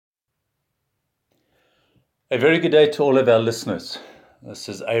A very good day to all of our listeners. This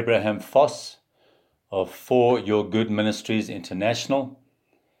is Abraham Foss of For Your Good Ministries International.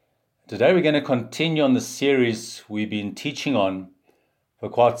 Today we're going to continue on the series we've been teaching on for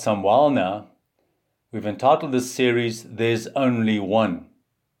quite some while now. We've entitled this series, There's Only One.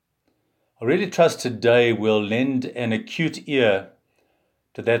 I really trust today we'll lend an acute ear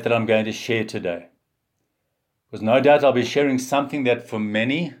to that I'm going to share today. Because no doubt I'll be sharing something that for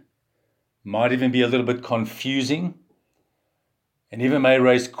many might even be a little bit confusing and even may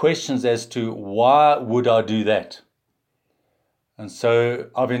raise questions as to why would I do that? And so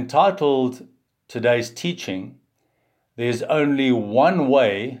I've entitled today's teaching, There's Only One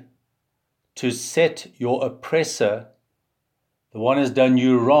Way to Set Your Oppressor, the one who's done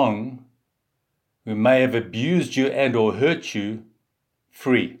you wrong, who may have abused you and or hurt you,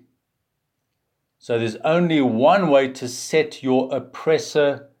 free. So there's only one way to set your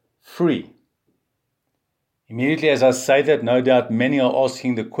oppressor free. Immediately as I say that, no doubt many are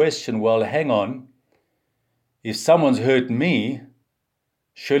asking the question, well, hang on, if someone's hurt me,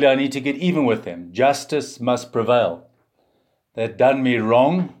 surely I need to get even with them. Justice must prevail. They've done me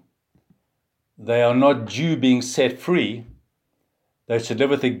wrong. They are not due being set free. They should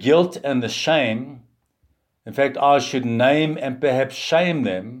live with the guilt and the shame. In fact, I should name and perhaps shame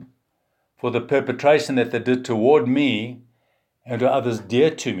them for the perpetration that they did toward me and to others dear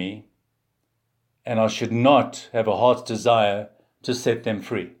to me, and I should not have a heart's desire to set them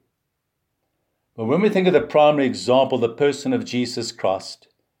free. But when we think of the primary example, the person of Jesus Christ,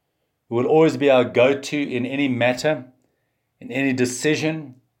 who will always be our go-to in any matter, in any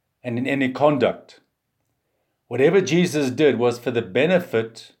decision, and in any conduct, whatever Jesus did was for the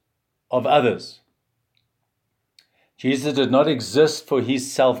benefit of others. Jesus did not exist for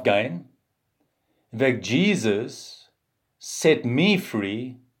his self-gain. In fact, Jesus set me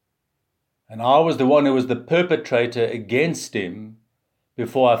free, and I was the one who was the perpetrator against him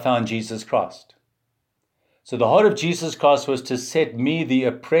before I found Jesus Christ. So the heart of Jesus Christ was to set me, the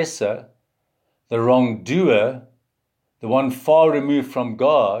oppressor, the wrongdoer, the one far removed from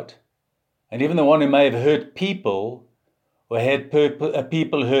God, and even the one who may have hurt people or had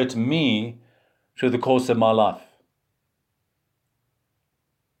people hurt me through the course of my life.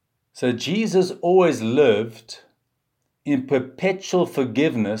 So Jesus always lived in perpetual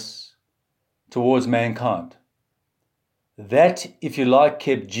forgiveness towards mankind. That, if you like,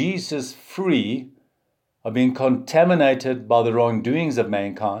 kept Jesus free of being contaminated by the wrongdoings of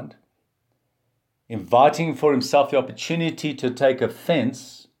mankind, inviting for himself the opportunity to take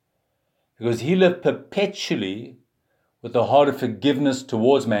offense, because he lived perpetually with a heart of forgiveness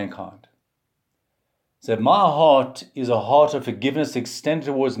towards mankind. So my heart is a heart of forgiveness extended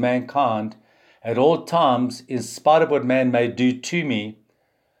towards mankind at all times, in spite of what man may do to me.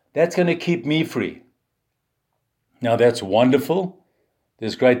 That's going to keep me free. Now that's wonderful.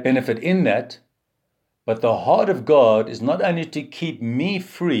 There's great benefit in that. But the heart of God is not only to keep me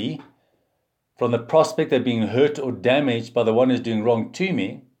free from the prospect of being hurt or damaged by the one who's doing wrong to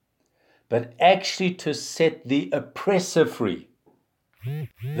me, but actually to set the oppressor free.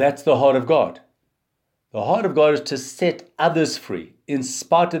 That's the heart of God. The heart of God is to set others free, in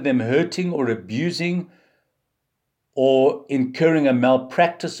spite of them hurting or abusing or incurring a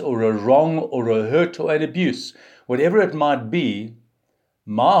malpractice or a wrong or a hurt or an abuse. Whatever it might be,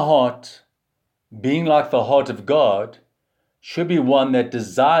 my heart, being like the heart of God, should be one that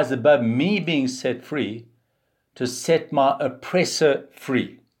desires, above me being set free, to set my oppressor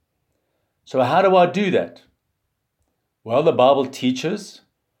free. So how do I do that? Well, the Bible teaches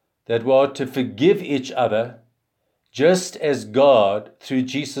that we are to forgive each other just as God, through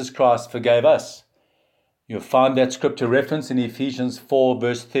Jesus Christ, forgave us. You'll find that scripture reference in Ephesians 4,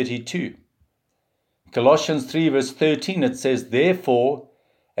 verse 32. Colossians 3, verse 13, it says, Therefore,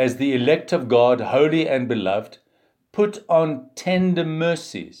 as the elect of God, holy and beloved, put on tender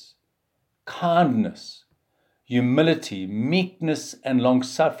mercies, kindness, humility, meekness, and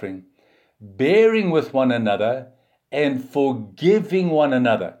long-suffering, bearing with one another and forgiving one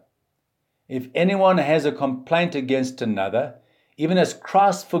another. If anyone has a complaint against another, even as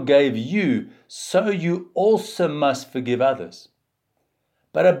Christ forgave you, so you also must forgive others.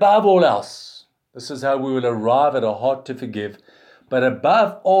 But above all else, this is how we will arrive at a heart to forgive. But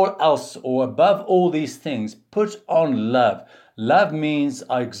above all else, or above all these things, put on love. Love means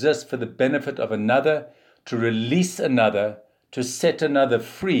I exist for the benefit of another, to release another, to set another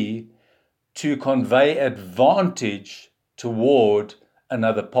free, to convey advantage toward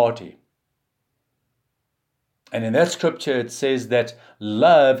another party. And in that scripture, it says that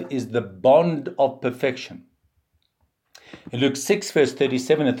love is the bond of perfection. In Luke 6, verse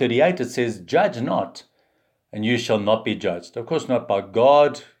 37 and 38, it says, Judge not, and you shall not be judged. Of course, not by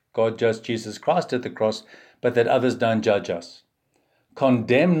God. God judged Jesus Christ at the cross, but that others don't judge us.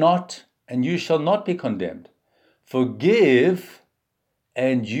 Condemn not, and you shall not be condemned. Forgive,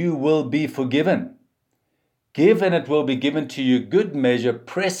 and you will be forgiven. Give, and it will be given to you. Good measure,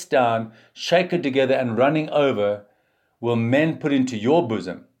 pressed down, shaken together, and running over, will men put into your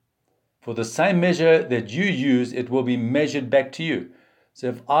bosom. For the same measure that you use, it will be measured back to you. So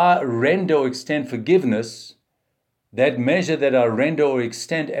if I render or extend forgiveness, that measure that I render or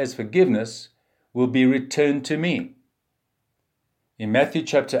extend as forgiveness will be returned to me. In Matthew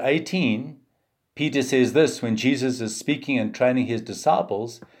chapter 18, Peter says this when Jesus is speaking and training his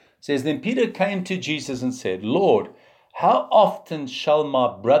disciples. Says, then Peter came to Jesus and said, Lord, how often shall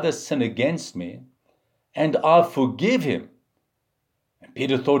my brother sin against me, and I forgive him? And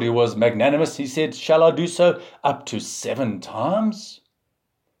Peter thought he was magnanimous. He said, shall I do so up to 7 times?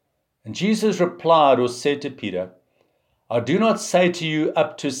 And Jesus replied or said to Peter, I do not say to you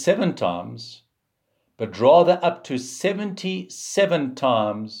up to 7 times, but rather up to 77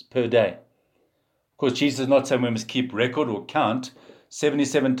 times per day. Of course, Jesus is not saying we must keep record or count.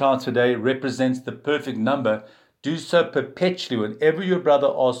 77 times per day represents the perfect number. Do so perpetually. Whenever your brother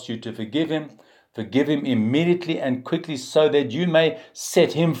asks you to forgive him immediately and quickly so that you may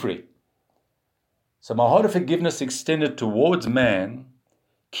set him free. So my heart of forgiveness extended towards man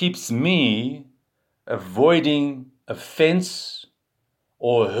keeps me avoiding offense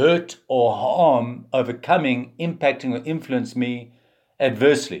or hurt or harm, overcoming, impacting or influence me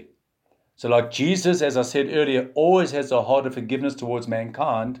adversely. So like Jesus, as I said earlier, always has a heart of forgiveness towards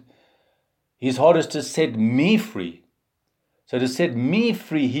mankind. His heart is to set me free. So to set me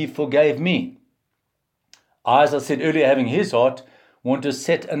free, he forgave me. I, as I said earlier, having his heart, want to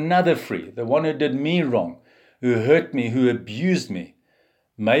set another free, the one who did me wrong, who hurt me, who abused me.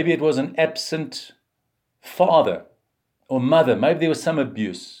 Maybe it was an absent father or mother. Maybe there was some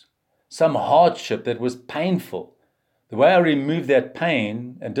abuse, some hardship that was painful. The way I remove that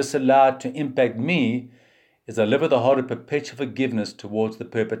pain and disallow it to impact me is I live with a heart of perpetual forgiveness towards the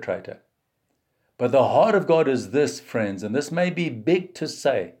perpetrator. But the heart of God is this, friends, and this may be big to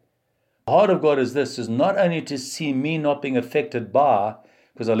say. The heart of God is this, is not only to see me not being affected by,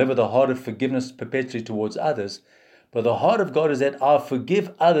 because I live with a heart of forgiveness perpetually towards others, but the heart of God is that I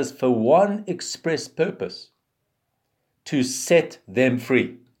forgive others for one express purpose, to set them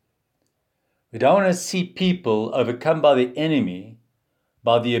free. We don't want to see people overcome by the enemy,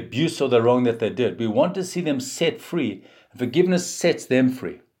 by the abuse or the wrong that they did. We want to see them set free. Forgiveness sets them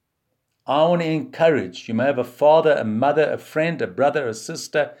free. I want to encourage. You may have a father, a mother, a friend, a brother, a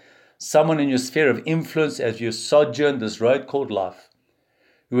sister, someone in your sphere of influence as you sojourn this road called life,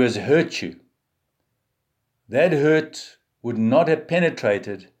 who has hurt you. That hurt would not have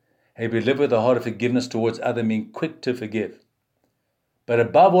penetrated had we lived with a heart of forgiveness towards others, being quick to forgive. But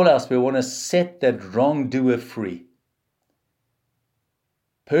above all else, we want to set that wrongdoer free.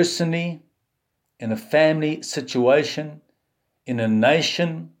 Personally, in a family situation, in a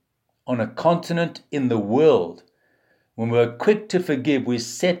nation, on a continent, in the world, when we're quick to forgive, we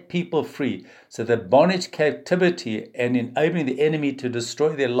set people free so that bondage, captivity, and enabling the enemy to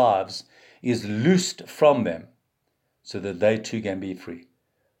destroy their lives is loosed from them so that they too can be free.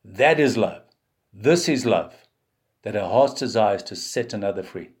 That is love. This is love. That our heart's desire is to set another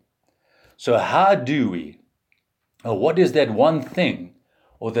free. So how do we, or what is that one thing,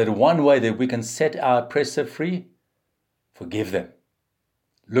 or that one way that we can set our oppressor free? Forgive them.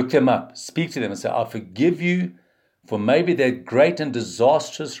 Look them up. Speak to them and say, I forgive you for maybe that great and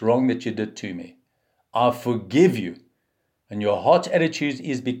disastrous wrong that you did to me. I forgive you. And your heart's attitude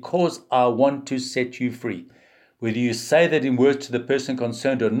is because I want to set you free. Whether you say that in words to the person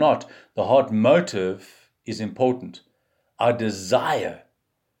concerned or not, the heart motive is important. I desire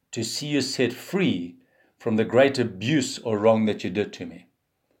to see you set free from the great abuse or wrong that you did to me.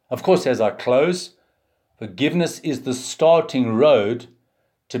 Of course, as I close, forgiveness is the starting road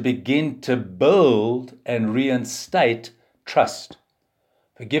to begin to build and reinstate trust.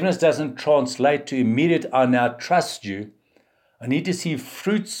 Forgiveness doesn't translate to immediate, I now trust you. I need to see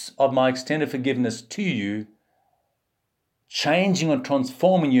fruits of my extended forgiveness to you, changing or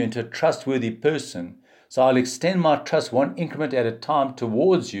transforming you into a trustworthy person. So I'll extend my trust one increment at a time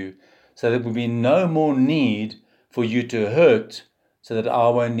towards you so there will be no more need for you to hurt so that I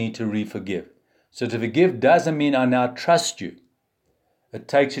won't need to re-forgive. So to forgive doesn't mean I now trust you. It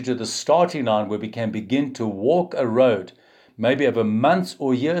takes you to the starting line where we can begin to walk a road, maybe over months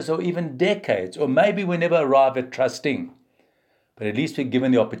or years or even decades, or maybe we never arrive at trusting. But at least we're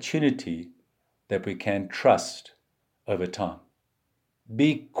given the opportunity that we can trust over time.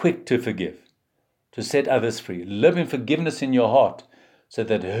 Be quick to forgive. to set others free. Live in forgiveness in your heart so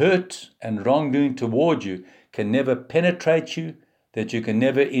that hurt and wrongdoing toward you can never penetrate you, that you can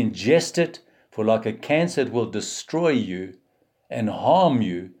never ingest it, for like a cancer it will destroy you and harm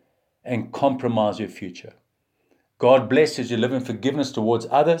you and compromise your future. God bless as you live in forgiveness towards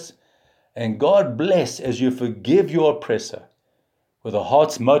others, and God bless as you forgive your oppressor with a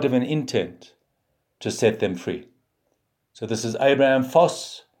heart's motive and intent to set them free. So this is Abraham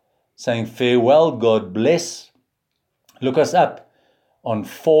Foss saying farewell, God bless. Look us up on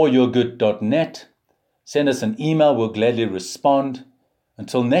foryourgood.net. Send us an email, we'll gladly respond.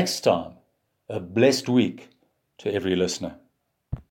 Until next time, a blessed week to every listener.